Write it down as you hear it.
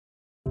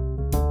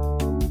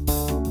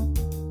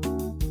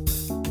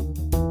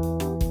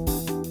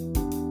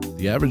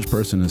The average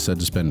person is said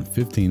to spend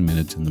 15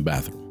 minutes in the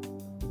bathroom.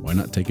 Why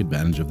not take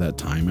advantage of that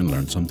time and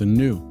learn something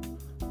new?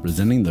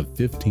 Presenting the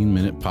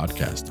 15-minute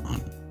podcast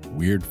on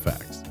weird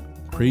facts,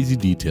 crazy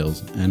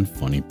details, and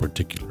funny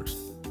particulars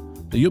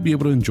that you'll be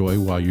able to enjoy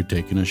while you're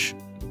taking on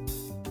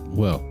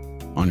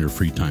your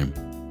free time.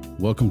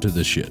 Welcome to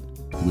The Shit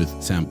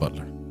with Sam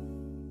Butler.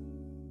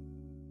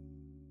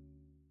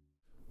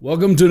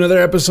 Welcome to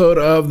another episode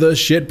of The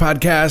Shit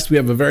Podcast. We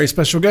have a very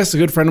special guest, a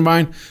good friend of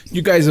mine.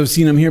 You guys have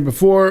seen him here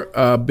before.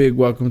 Big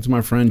welcome to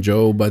my friend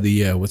Joe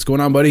Badia. What's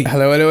going on, buddy?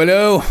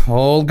 Hello.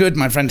 All good,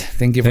 my friend.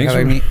 Thank you for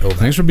having me.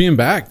 Thanks for being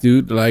back,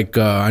 dude.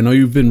 I know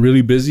you've been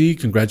really busy.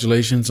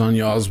 Congratulations on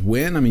y'all's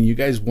win. I mean, you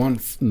guys won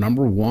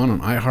number one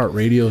on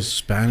iHeartRadio's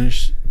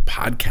Spanish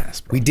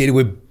podcast, bro. We did.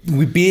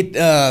 We beat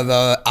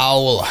the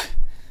owl.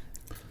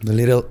 The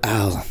little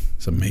owl.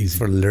 It's amazing.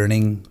 For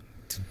learning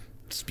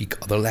speak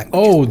other languages.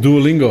 Oh,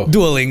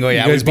 Duolingo,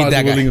 yeah. You guys We beat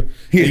that Duolingo. guy.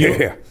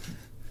 Here.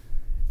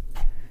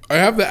 I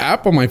have the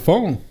app on my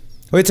phone.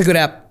 Oh, it's a good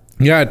app.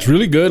 Yeah, it's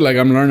really good. Like,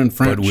 I'm learning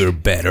French. But we're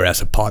better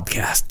as a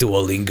podcast.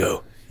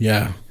 Duolingo.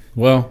 Yeah.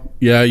 Well,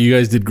 yeah, you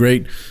guys did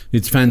great.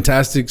 It's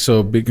fantastic.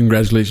 So big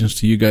congratulations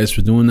to you guys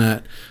for doing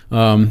that.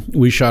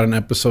 We shot an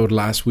episode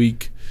last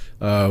week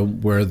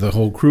where the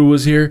whole crew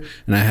was here,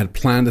 and I had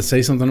planned to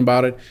say something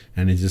about it,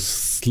 and it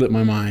just slipped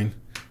my mind.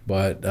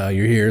 But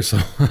you're here, so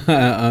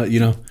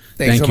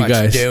Thanks so you much.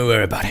 guys. Don't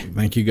worry about it.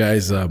 Thank you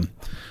guys. We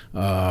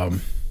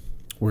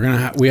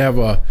have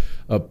a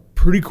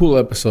pretty cool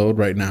episode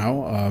right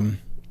now.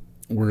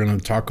 We're gonna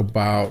talk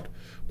about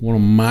one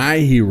of my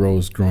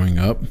heroes growing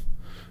up.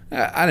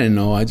 I didn't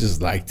know. I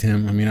just liked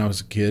him. I mean, I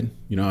was a kid.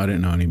 I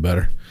didn't know any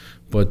better.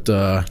 But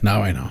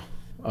now I know.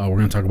 We're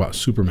gonna talk about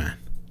Superman.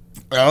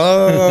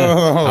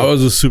 Oh. I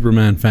was a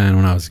Superman fan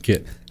when I was a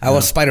kid. I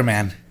was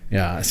Spider-Man.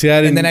 Yeah. See,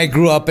 I didn't. And then I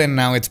grew up, and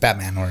now it's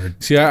Batman or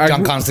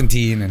John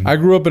Constantine. And I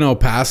grew up in El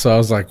Paso. I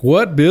was like,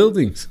 what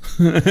buildings?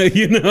 that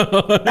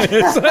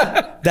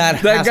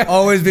has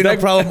always been a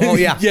problem. Oh,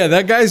 yeah. Yeah,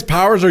 that guy's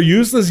powers are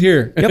useless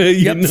here.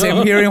 Yep.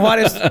 Same here in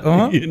Juarez.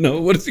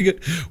 What is he?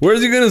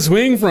 Where's he gonna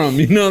swing from?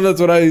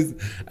 That's what I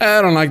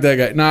don't like that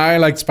guy. No, I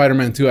like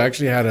Spider-Man too. I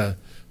actually had a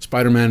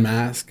Spider-Man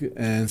mask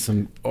and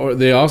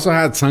they also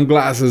had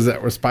sunglasses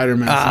that were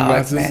Spider-Man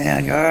sunglasses.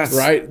 Man, yes.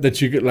 Right? That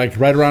you could, like,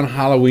 right around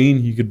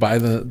Halloween, you could buy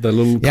the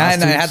little costumes. Yeah,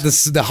 and I had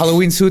the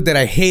Halloween suit that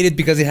I hated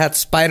because it had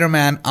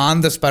Spider-Man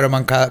on the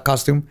Spider-Man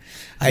costume.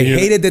 I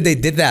hated that they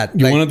did that.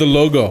 You wanted the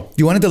logo.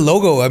 You wanted the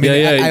logo. I mean,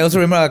 Yeah. I also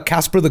remember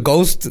Casper the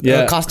Ghost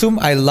costume.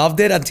 I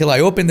loved it until I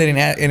opened it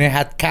and it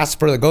had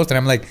Casper the Ghost. And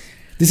I'm like,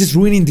 this is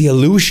ruining the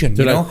illusion.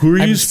 Like, who are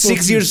you I'm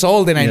 6 years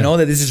old and I know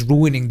that this is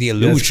ruining the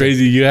illusion. That's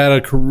crazy. You had a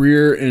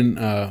career in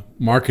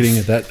marketing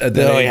at that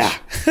age. Yeah.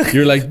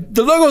 You're like,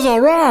 the logo's all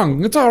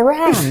wrong. It's all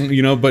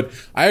wrong. But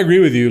I agree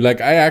with you.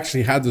 Like, I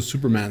actually had the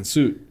Superman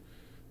suit,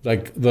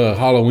 like the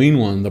Halloween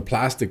one, the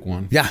plastic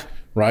one. Yeah.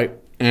 Right.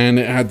 And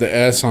it had the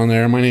S on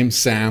there. My name's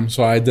Sam,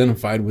 so I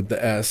identified with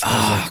the S.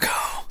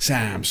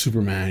 Sam,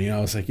 Superman.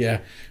 I was like, yeah.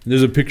 And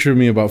there's a picture of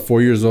me about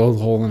 4 years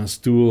old holding a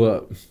stool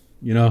up,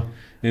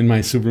 in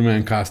my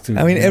Superman costume.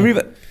 I mean,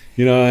 everybody...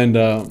 and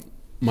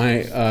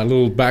my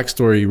little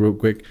backstory real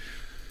quick.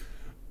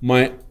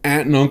 My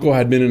aunt and uncle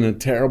had been in a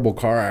terrible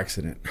car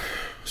accident.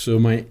 So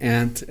my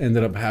aunt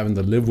ended up having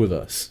to live with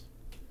us.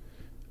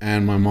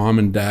 And my mom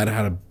and dad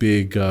had a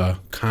big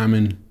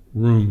common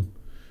room.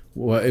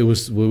 Well, it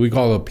was what we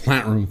call a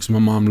plant room because my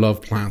mom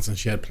loved plants and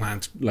she had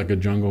plants like a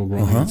jungle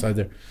growing inside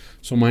there.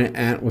 So my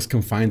aunt was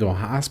confined to a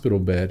hospital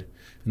bed,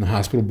 and the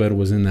hospital bed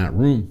was in that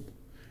room.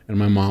 And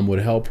my mom would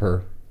help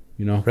her.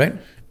 Right.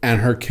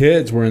 And her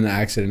kids were in the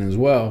accident as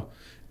well.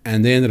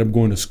 And they ended up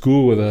going to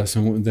school with us,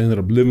 and they ended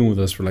up living with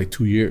us for like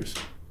 2 years.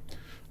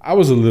 I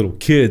was a little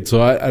kid,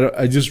 so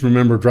I just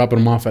remember dropping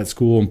them off at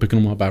school and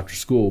picking them up after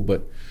school.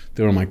 But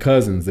they were my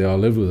cousins. They all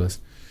lived with us.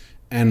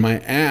 And my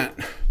aunt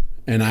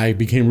and I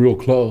became real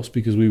close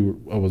because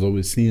I was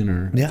always seeing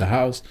her at the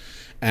house.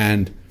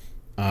 And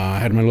I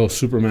had my little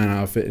Superman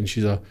outfit, and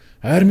she's like,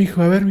 a ver,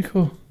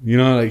 mijo.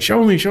 Like,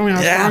 show me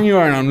how strong you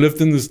are. And I'm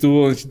lifting the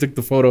stool, and she took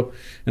the photo.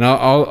 And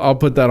I'll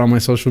put that on my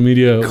social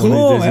media cool, one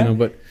of these days, man.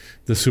 But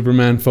the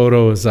Superman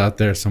photo is out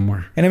there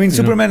somewhere. And I mean,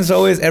 Superman is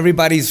always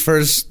everybody's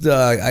first,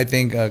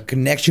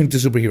 connection to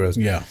superheroes.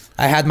 Yeah.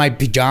 I had my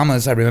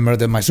pajamas. I remember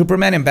that my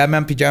Superman and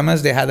Batman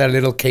pajamas, they had that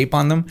little cape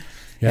on them.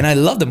 Yeah. And I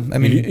loved them. I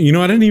mean,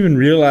 I didn't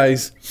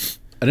realize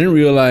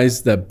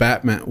that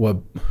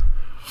Batman,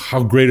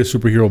 how great a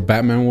superhero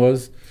Batman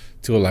was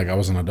till I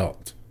was an adult.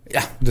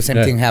 Yeah, the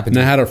same thing happened.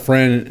 And I had a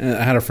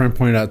friend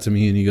point out to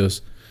me, and he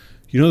goes,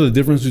 the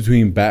difference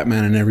between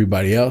Batman and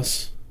everybody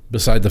else,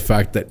 beside the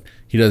fact that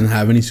he doesn't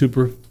have any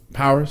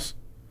superpowers,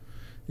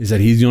 is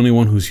that he's the only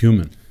one who's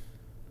human.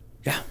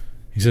 Yeah.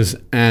 He says,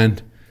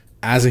 and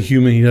as a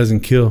human, he doesn't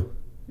kill.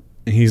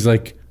 And he's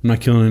like, I'm not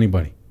killing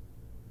anybody.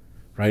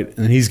 Right?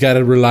 And he's got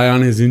to rely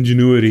on his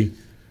ingenuity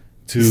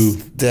to...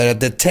 The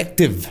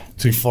detective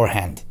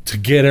beforehand. To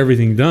get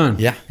everything done.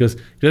 Yeah. Because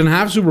he doesn't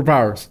have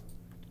superpowers.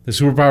 The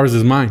superpower is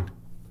his mind.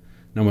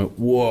 And I went,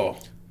 whoa.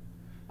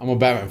 I'm a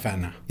Batman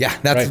fan now. Yeah,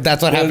 that's Right?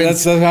 that's what happens.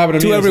 That's what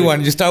happened to me. everyone.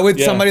 Like, You start with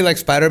yeah. somebody like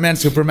Spider-Man,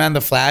 Superman,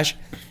 The Flash.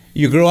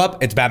 You grow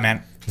up, it's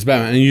Batman. It's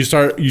Batman, and you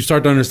start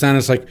to understand.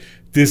 It's like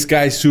this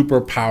guy's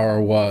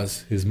superpower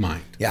was his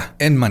mind Yeah,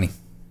 and money.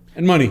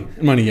 and money.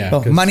 Yeah,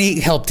 Oh, 'cause- money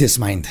helped his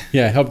mind.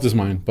 Yeah, it helped his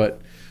mind,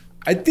 but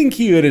I think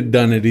he would have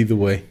done it either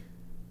way.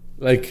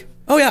 Like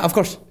Oh yeah, of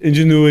course.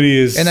 ingenuity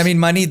is, And I mean,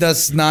 money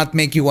does not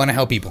make you want to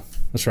help people.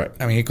 that's right.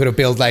 I mean, he could have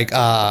built like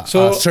a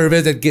So-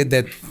 service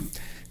that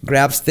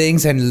grabs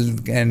things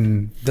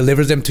and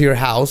delivers them to your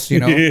house, you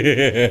know.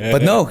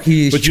 But no,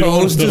 he But you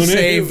don't chose to donate.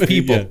 save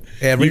people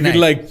Yeah. every you night. could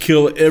like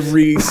kill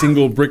every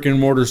single brick and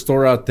mortar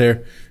store out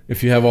there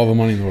if you have all the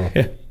money in the world.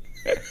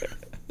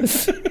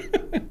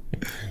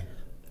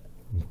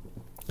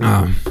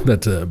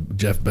 That's a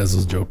Jeff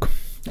Bezos joke.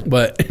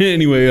 But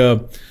anyway,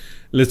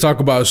 let's talk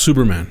about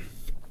Superman.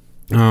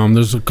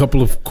 There's a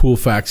couple of cool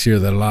facts here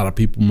that a lot of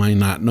people might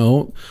not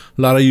know.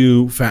 A lot of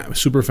you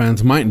super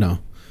fans might know.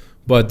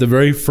 But the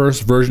very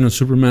first version of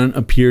Superman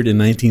appeared in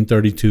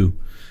 1932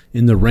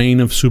 in the reign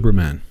of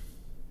Superman.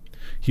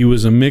 He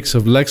was a mix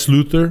of Lex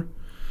Luthor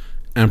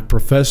and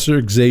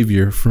Professor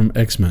Xavier from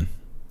X-Men,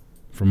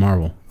 from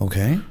Marvel.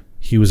 Okay.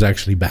 He was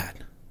actually bad.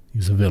 He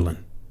was a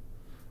villain.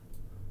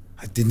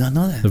 I did not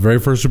know that. The very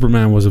first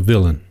Superman was a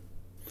villain.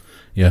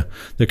 Yeah.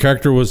 The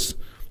character was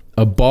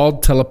a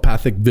bald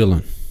telepathic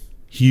villain.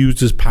 He used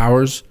his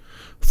powers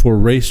for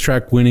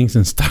racetrack winnings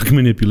and stock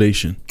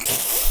manipulation.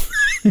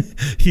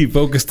 He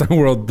focused on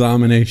world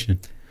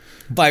domination.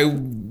 By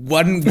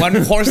one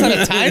horse at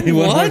a time?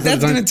 One horse What? at a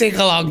That's time. going to take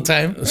a long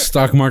time.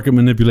 Stock market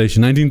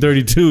manipulation.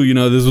 1932, you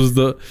know, this was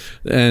the...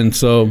 And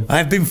so...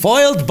 I've been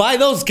foiled by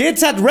those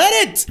kids at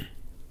Reddit.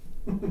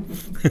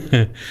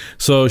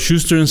 So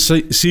Schuster and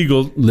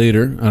Siegel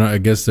later, I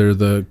guess they're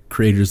the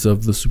creators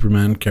of the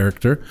Superman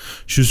character.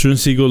 Schuster and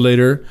Siegel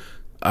later,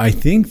 I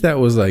think that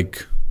was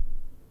like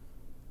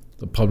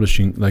the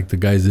publishing, like the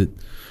guys that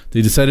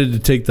they decided to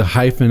take the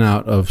hyphen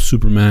out of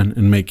Superman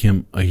and make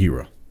him a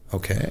hero.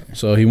 Okay.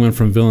 So he went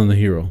from villain to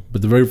hero,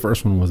 but the very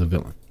first one was a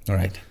villain All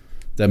right.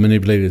 that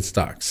manipulated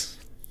stocks.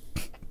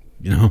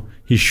 You know,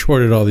 he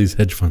shorted all these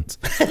hedge funds.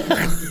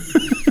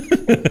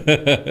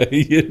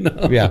 You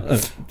know, Yeah.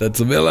 that's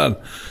a villain.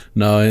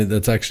 No,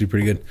 that's actually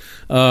pretty good.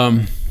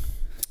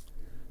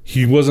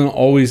 He wasn't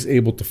always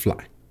able to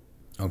fly.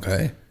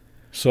 Okay.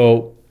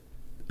 So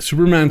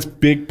Superman's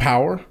big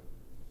power,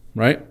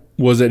 right,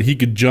 was that he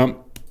could jump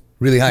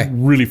Really high.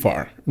 really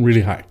far,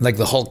 really high. Like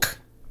the Hulk.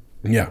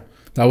 Yeah,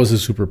 that was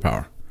his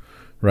superpower,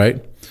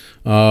 right?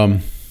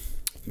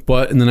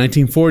 But in the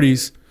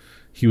 1940s,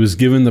 he was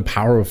given the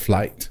power of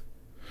flight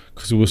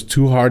because it was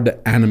too hard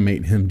to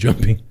animate him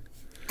jumping.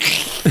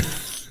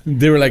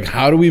 They were like,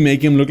 how do we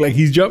make him look like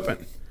he's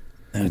jumping?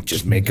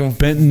 Just make him.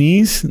 Bent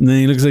knees, and then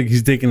he looks like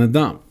he's taking a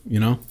dump, you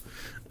know?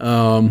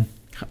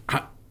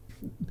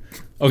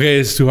 Okay,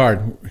 it's too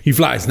hard. He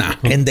flies now.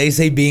 And they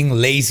say being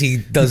lazy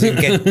doesn't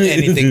get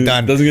anything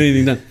done. Doesn't get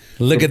anything done.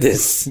 Look at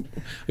this.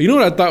 You know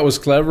what I thought was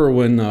clever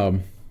when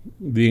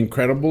The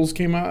Incredibles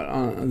came out?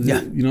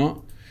 Yeah. You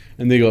know?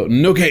 And they go,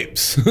 no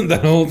capes.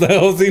 that whole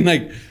thing,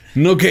 like,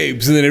 no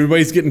capes. And then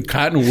everybody's getting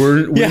caught in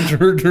wind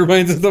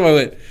turbines and stuff. I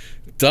went,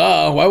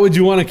 duh, why would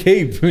you want a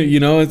cape? You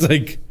know, it's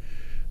like...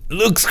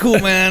 Looks cool,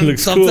 man.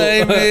 Looks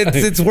Sometimes cool.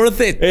 it's worth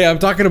it. Hey, I'm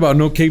talking about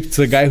no cape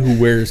to the guy who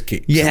wears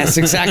capes. Yes,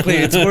 exactly.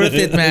 It's worth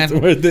it, man. It's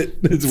worth it.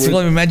 It's worth So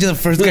it. imagine the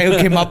first guy who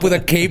came up with a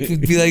cape would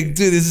be like,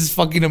 dude, this is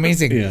fucking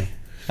amazing. Yeah.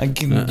 I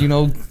can,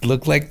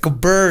 look like a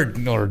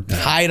bird or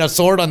hide a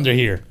sword under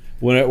here.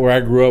 Where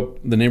I grew up,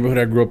 the neighborhood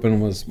I grew up in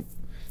was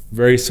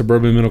very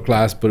suburban middle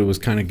class, but it was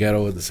kind of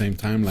ghetto at the same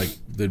time. Like,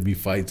 there'd be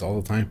fights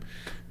all the time.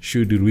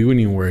 Shoot, dude, we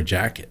wouldn't even wear a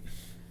jacket.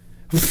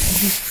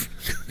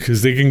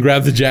 Because they can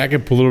grab the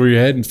jacket, pull it over your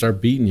head, and start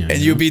beating you. And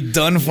you'll be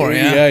done for,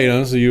 yeah? Yeah, you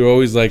know, so you're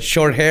always like...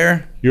 Short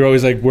hair. You're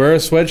always like, wear a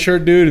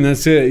sweatshirt, dude, and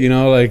that's it. You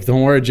know, like,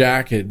 don't wear a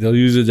jacket. They'll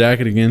use a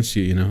jacket against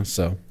you, you know,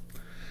 so...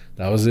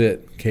 That was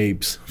it.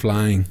 Capes,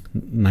 flying,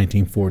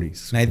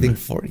 1940s.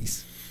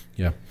 1940s.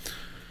 Yeah.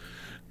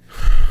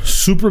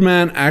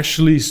 Superman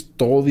actually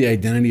stole the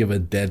identity of a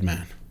dead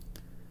man.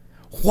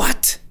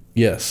 What?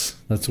 Yes,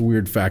 that's a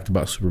weird fact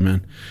about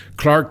Superman.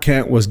 Clark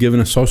Kent was given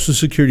a social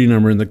security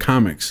number in the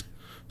comics,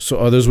 so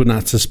others would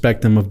not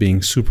suspect him of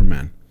being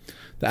Superman.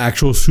 The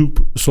actual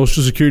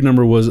social security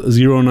number was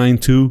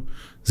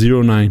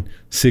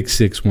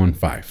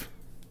 092096615.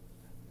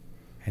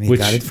 And he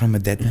got it from a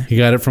dead man? He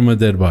got it from a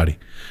dead body.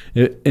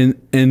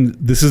 And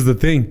this is the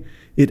thing.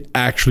 It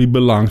actually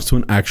belongs to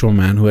an actual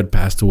man who had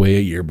passed away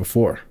a year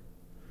before.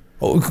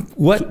 Oh,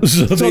 what?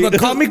 So the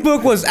comic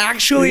book was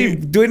actually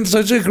doing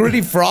social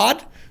security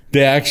fraud?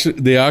 They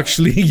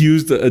actually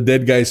used a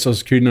dead guy's social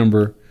security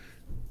number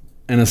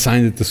and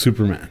assigned it to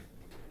Superman.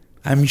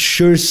 I'm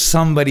sure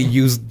somebody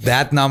used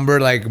that number.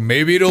 Like,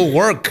 maybe it'll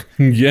work.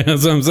 Yeah,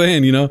 that's what I'm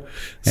saying, you know.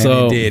 And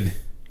So it did.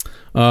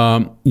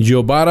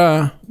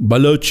 Giobara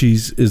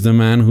Balochis is the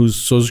man whose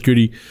social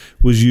security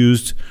was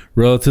used.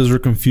 Relatives were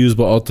confused,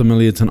 but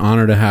ultimately it's an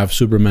honor to have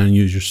Superman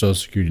use your social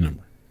security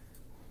number.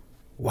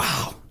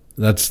 Wow.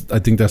 I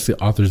think that's the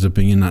author's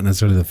opinion, not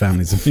necessarily the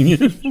family's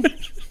opinion.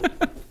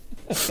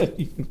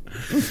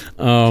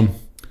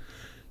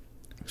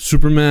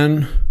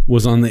 Superman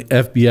was on the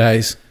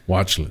FBI's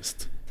watch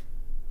list.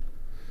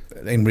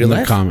 In real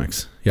life? The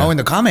comics. Yeah. Oh, in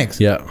the comics?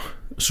 Yeah.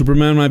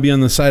 Superman might be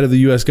on the side of the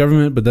U.S.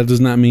 government, but that does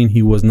not mean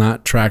he was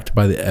not tracked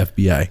by the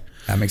FBI.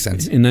 That makes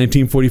sense. In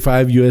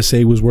 1945,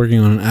 USA was working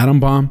on an atom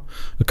bomb.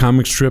 A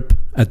comic strip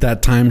at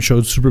that time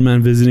showed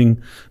Superman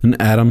visiting an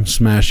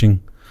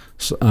atom-smashing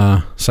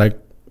cyclotron.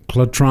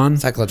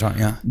 Cyclotron,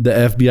 yeah. The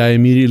FBI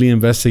immediately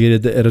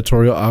investigated the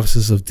editorial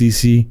offices of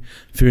DC,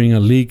 fearing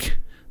a leak.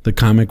 The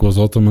comic was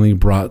ultimately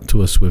brought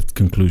to a swift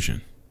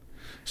conclusion.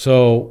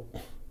 So...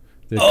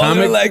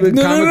 they're like,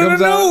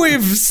 no,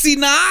 we've seen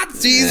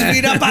Nazis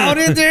read about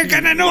it. They're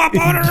going to know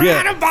about a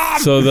atom bomb.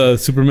 So the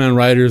Superman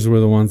writers were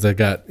the ones that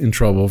got in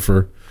trouble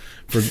for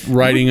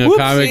writing a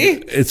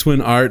comic. It's when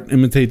art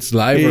imitates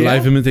life or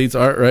life imitates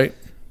art, right?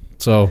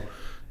 So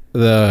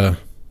they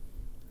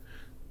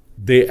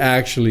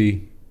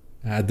actually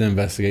had to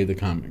investigate the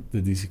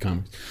DC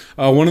comics.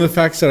 One of the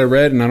facts that I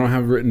read, and I don't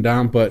have it written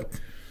down, but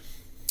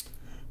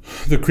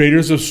the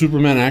creators of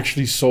Superman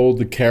actually sold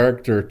the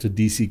character to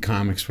DC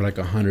Comics for like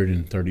 $130,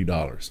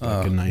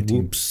 like in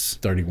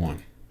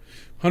 1931.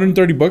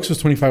 $130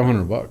 was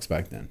 $2,500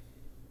 back then.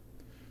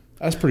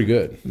 That's pretty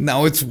good.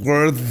 Now it's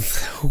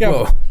worth.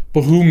 Yeah,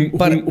 but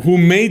who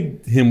made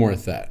him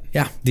worth that?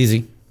 Yeah,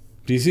 DC.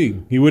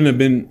 He wouldn't have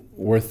been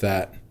worth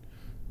that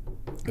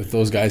if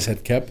those guys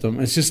had kept them.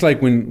 It's just like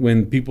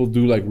when people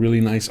do like really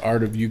nice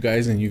art of you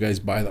guys and you guys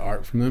buy the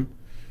art from them.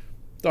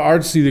 The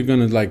art's either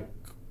gonna like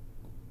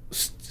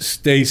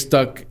stay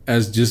stuck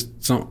as just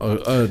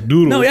a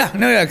doodle. No,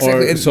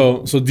 exactly.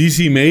 So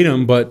DC made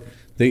him, but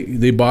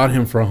they bought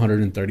him for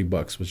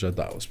 $130, which I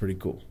thought was pretty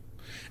cool.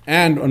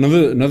 And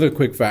another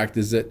quick fact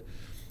is that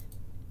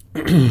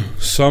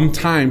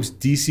sometimes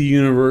DC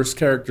Universe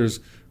characters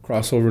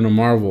cross over into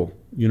Marvel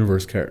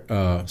Universe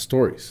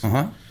stories.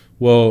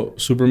 Well,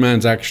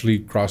 Superman's actually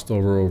crossed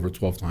over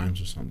 12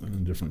 times or something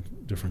in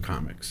different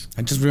comics.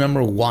 I just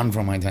remember one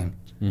from my time.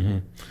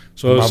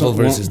 So Marvel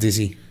versus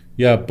DC.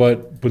 Yeah,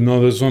 but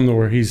no, there's one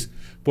where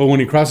but when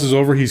he crosses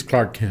over, he's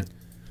Clark Kent.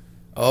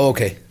 Oh,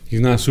 okay.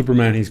 He's not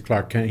Superman, he's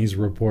Clark Kent, he's a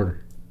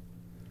reporter.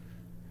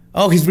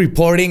 Oh, he's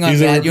reporting on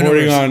that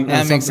universe.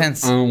 That makes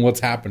sense. On what's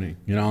happening,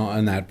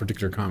 in that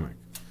particular comic.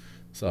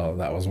 So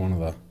that was one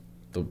of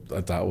the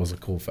I thought was a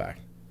cool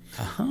fact.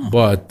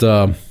 But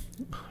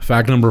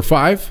fact number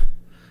 5,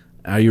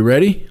 are you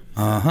ready?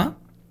 All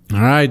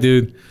right,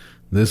 dude.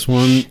 This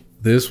one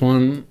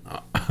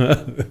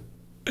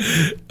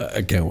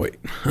I can't wait.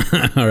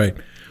 All right.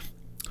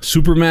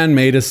 Superman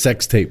made a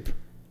sex tape.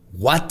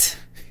 What?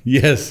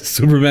 Yes,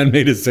 Superman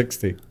made a sex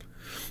tape.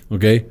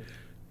 Okay.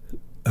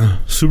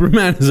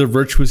 Superman is a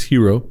virtuous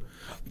hero,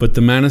 but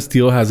the Man of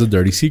Steel has a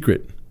dirty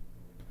secret.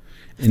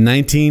 In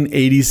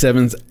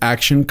 1987's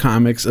Action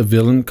Comics, a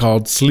villain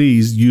called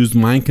Sleaze used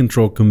mind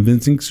control,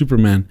 convincing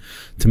Superman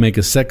to make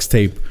a sex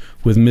tape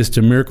with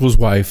Mr. Miracle's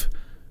wife,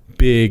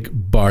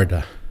 Big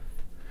Barda.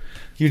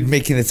 You're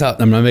making this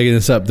up. I'm not making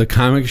this up. The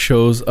comic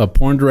shows a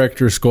porn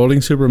director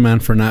scolding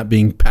Superman for not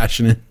being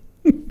passionate.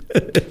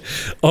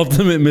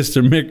 Ultimate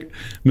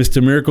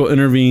Mr. Miracle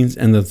intervenes,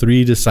 and the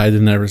three decide to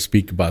never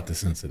speak about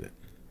this incident.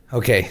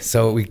 Okay,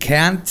 so we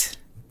can't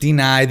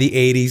deny the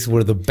 80s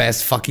were the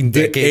best fucking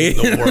decade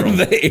in the world.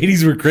 The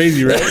 80s were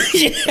crazy, right?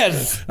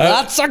 Yes.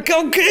 Lots of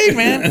cocaine,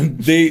 man.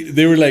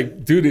 They were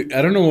like, dude,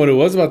 I don't know what it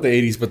was about the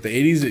 80s, but the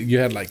 80s, you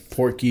had like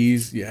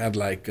Porky's, you had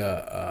like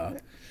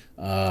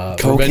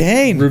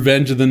cocaine,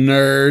 Revenge of the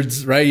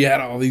Nerds, right? You had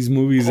all these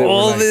movies. That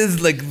all were like,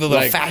 this, like the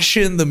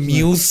fashion, the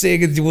music,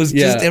 it was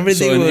just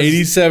everything. So in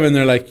 '87,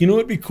 they're like, you know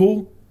what'd be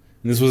cool?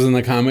 And this was in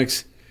the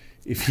comics.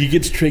 If he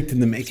gets tricked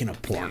into making a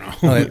porno,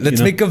 let's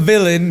make a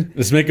villain.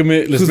 Let's make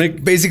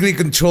basically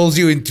controls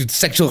you into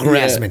sexual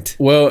harassment.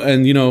 Yeah. Well,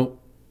 and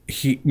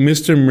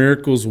Mr.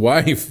 Miracle's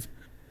wife,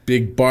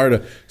 Big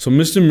Barda. So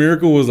Mr.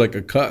 Miracle was like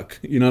a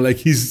cuck, like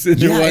he's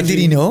sitting there watching. And did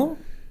he know?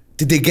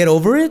 Did they get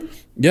over it?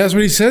 Yeah, that's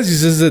what he says. He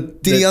says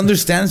that. Did he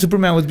understand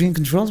Superman was being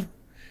controlled?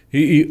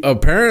 He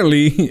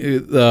apparently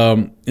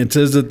it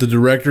says that the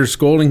director is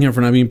scolding him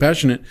for not being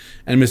passionate,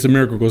 and Mr.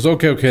 Miracle goes,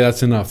 "Okay,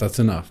 that's enough,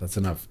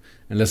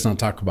 and let's not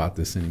talk about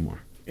this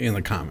anymore." In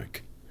the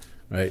comic,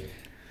 right?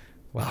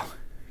 Wow.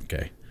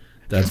 Okay,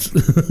 that's.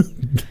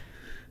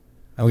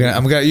 I'm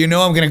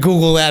gonna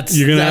Google that.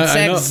 You're gonna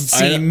sex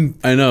scene.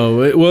 I know.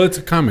 Well, it's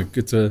a comic.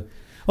 It's a.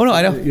 Oh no,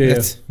 I know.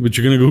 Yeah. But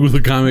you're gonna Google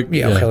the comic.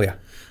 Yeah, hell yeah.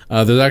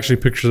 There's actually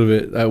pictures of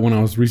it. When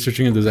I was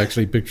researching it, there's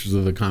actually pictures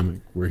of the comic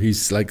where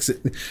he's like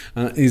sitting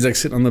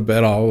on the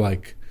bed, all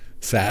like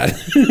sad,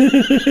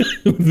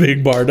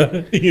 Big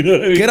Barda. You know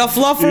what I mean? Get a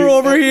fluffer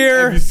over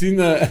here.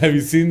 Have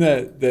you seen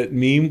that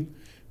meme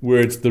where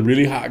it's the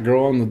really hot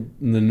girl and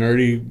the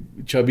nerdy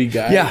chubby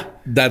guy? Yeah,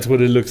 that's what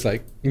it looks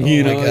like.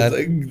 My God.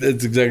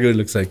 That's exactly what it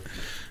looks like.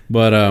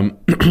 But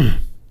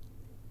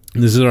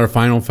this is our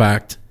final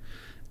fact,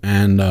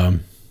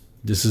 and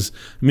this is.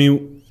 I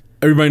mean.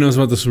 Everybody knows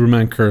about the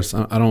Superman curse.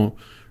 I don't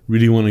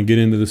really want to get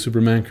into the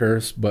Superman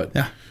curse, but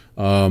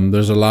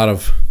There's a lot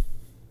of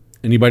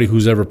anybody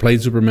who's ever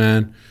played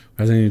Superman,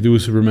 has anything to do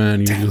with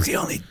Superman. Damn, the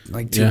only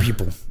like two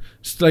people.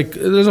 It's like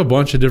there's a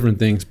bunch of different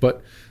things,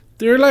 but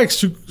they're like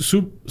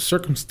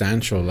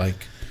circumstantial. Like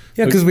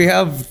yeah, because we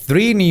have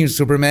 3 new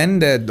Supermen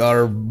that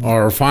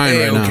are fine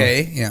right now.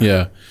 Okay,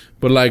 yeah.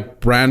 But like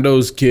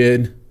Brando's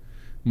kid,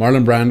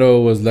 Marlon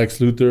Brando was Lex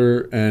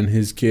Luthor, and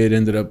his kid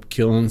ended up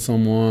killing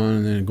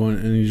someone, and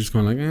you're just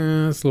going like,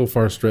 it's a little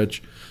far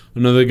stretch.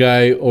 Another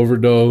guy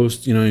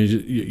overdosed. You know,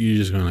 you're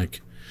just going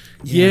like,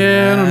 I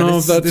don't know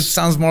if that's. It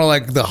sounds more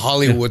like the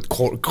Hollywood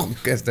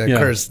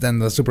curse than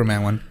the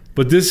Superman one.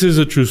 But this is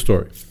a true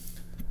story.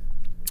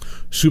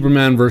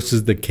 Superman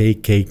versus the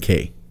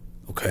KKK.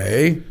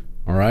 Okay.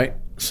 All right.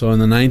 So in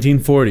the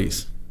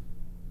 1940s,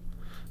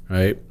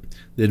 right,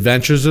 The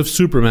Adventures of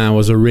Superman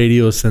was a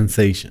radio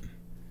sensation,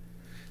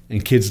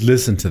 and kids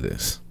listened to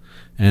this.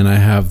 And I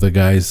have the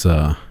guy's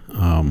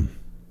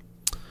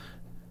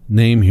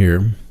name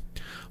here.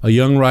 A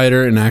young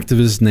writer and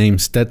activist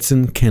named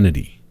Stetson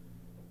Kennedy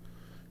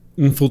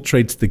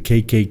infiltrates the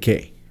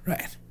KKK.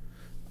 Right.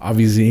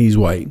 Obviously, he's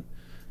white.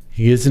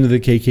 He gets into the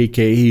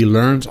KKK. He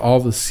learns all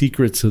the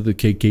secrets of the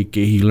KKK.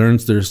 He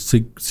learns their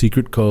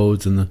secret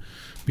codes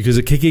because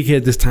the KKK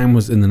at this time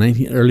was in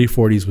the early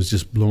 40s was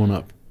just blowing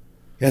up.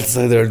 It's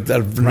they're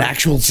an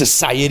actual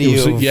society.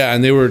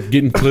 And they were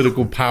getting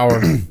political power.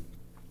 And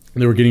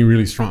they were getting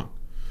really strong.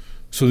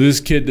 So this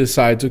kid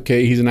decides,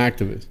 okay, he's an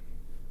activist.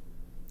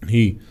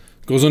 He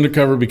goes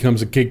undercover,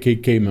 becomes a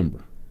KKK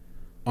member,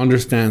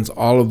 understands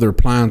all of their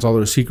plans, all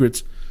their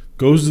secrets,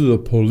 goes to the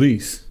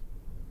police.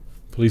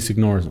 Police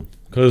ignores him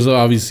because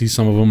obviously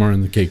some of them are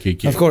in the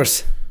KKK. Of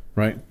course.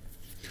 Right?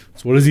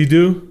 So what does he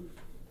do?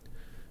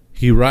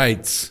 He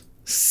writes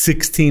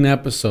 16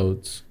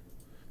 episodes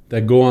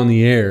that go on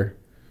the air,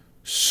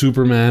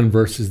 Superman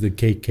versus the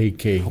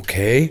KKK.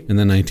 Okay. In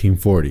the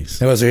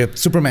 1940s. It was a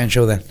Superman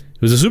show then.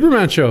 It was a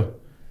Superman show.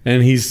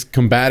 And he's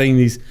combating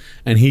these,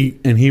 and he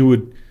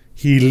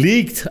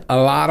leaked a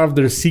lot of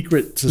their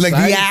secret society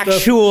like the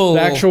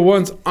actual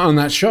ones on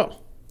that show.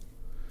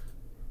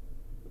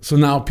 So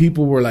now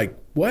people were like,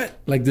 what?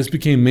 Like this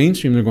became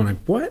mainstream. They're going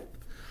like, what?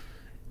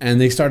 And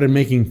they started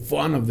making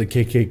fun of the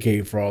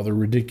KKK for all the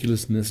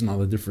ridiculousness and all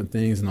the different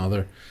things and all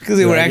their... Because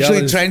they were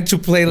actually trying to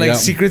play like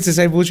secret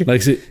society bullshit.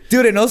 Like,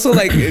 dude, and also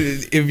like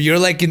if you're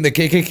like in the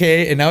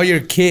KKK and now your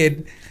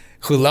kid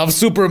who loves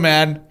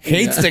Superman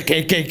hates the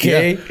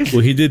KKK. Yeah.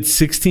 Well, he did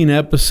 16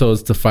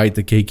 episodes to fight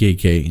the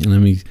KKK. And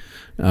let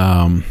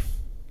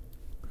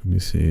me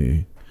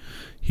see.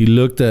 He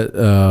looked at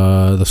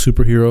the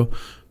superhero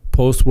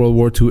post-World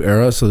War II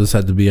era, so this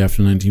had to be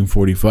after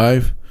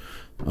 1945,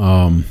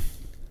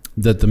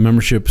 that the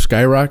membership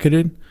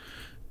skyrocketed,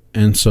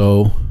 and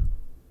so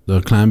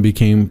the Klan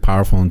became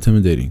powerful and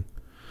intimidating.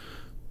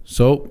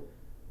 So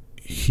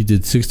he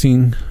did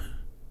 16.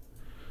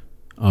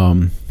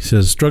 He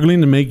says,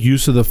 struggling to make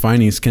use of the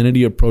findings,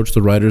 Kennedy approached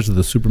the writers of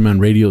the Superman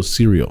radio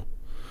serial.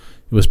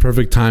 It was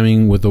perfect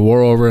timing. With the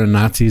war over and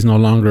Nazis no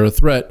longer a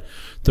threat,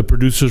 the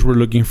producers were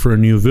looking for a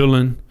new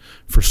villain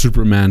for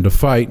Superman to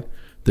fight.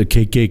 The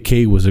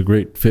KKK was a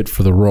great fit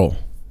for the role.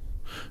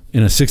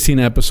 In a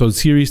 16-episode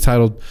series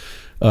titled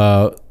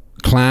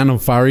Clan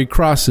of Fiery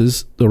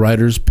Crosses, the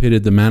writers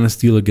pitted the Man of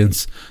Steel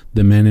against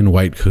the men in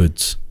white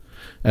hoods.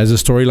 As the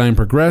storyline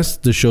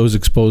progressed, the shows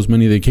exposed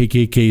many of the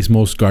KKK's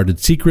most guarded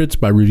secrets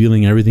by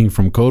revealing everything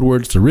from code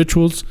words to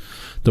rituals.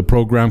 The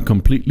program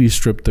completely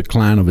stripped the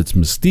Klan of its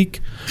mystique.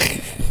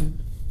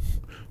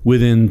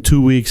 Within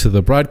 2 weeks of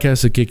the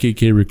broadcast, the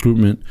KKK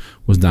recruitment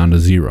was down to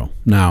 0.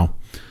 Now,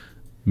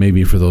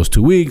 maybe for those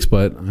 2 weeks,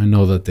 but I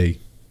know that they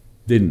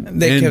didn't.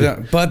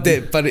 But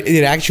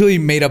it actually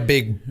made a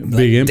big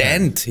impact.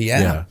 Dent.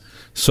 Yeah.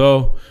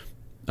 So,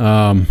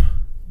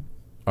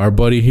 our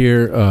buddy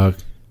here,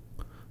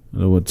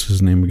 what's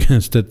his name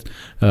again?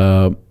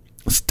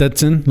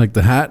 Stetson, like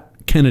the hat,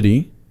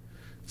 Kennedy,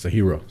 is a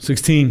hero.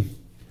 16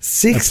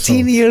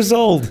 years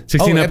old.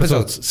 16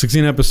 episodes.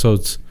 16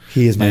 episodes.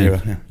 He is my hero.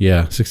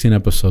 Yeah, 16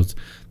 episodes.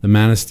 The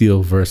Man of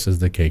Steel versus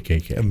the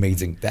KKK.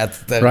 Amazing.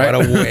 That's right? What a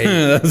win.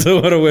 That's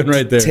what a win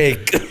right there.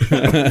 Take.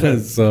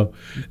 So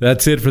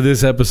that's it for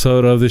this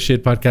episode of the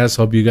Shit Podcast.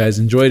 Hope you guys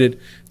enjoyed it.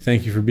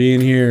 Thank you for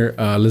being here.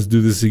 Let's do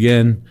this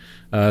again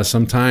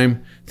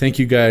sometime. Thank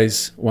you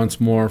guys once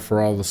more for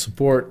all the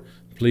support.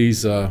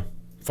 Please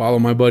follow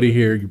my buddy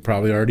here. You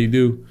probably already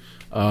do.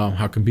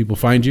 How can people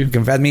find you? You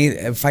can find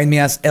me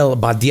as El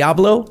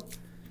Badiablo.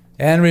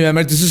 And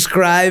remember to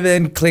subscribe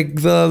and click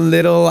the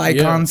little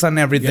icons on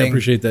everything. Yeah, I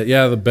appreciate that.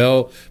 Yeah, the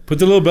bell. Put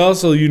the little bell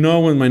so you know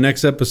when my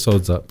next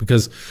episode's up.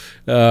 Because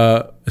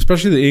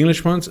especially the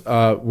English ones,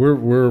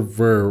 we're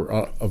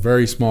a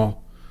very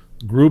small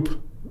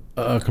group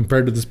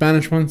compared to the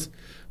Spanish ones.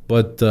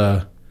 But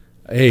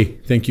hey,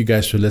 thank you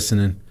guys for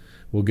listening.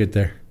 We'll get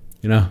there.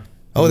 You know.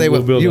 Oh, they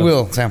will. You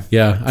will, Sam.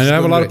 Yeah, and I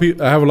have a lot of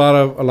people. I have a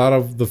lot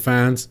of the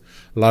fans.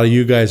 A lot of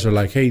you guys are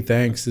like, "Hey,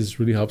 thanks. This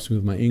really helps me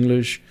with my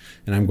English."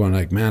 And I'm going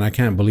like, "Man, I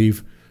can't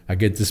believe I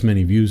get this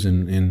many views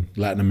in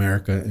Latin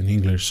America in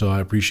English." So I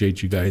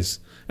appreciate you guys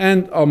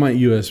and all my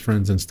U.S.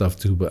 friends and stuff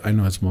too. But I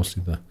know it's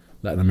mostly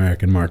Latin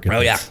American market.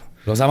 Oh, yeah.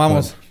 Los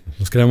amamos. Bueno,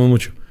 los queremos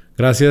mucho.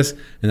 Gracias.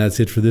 And that's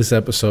it for this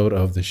episode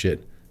of The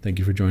Shit. Thank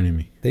you for joining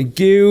me. Thank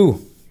you.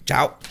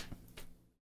 Ciao.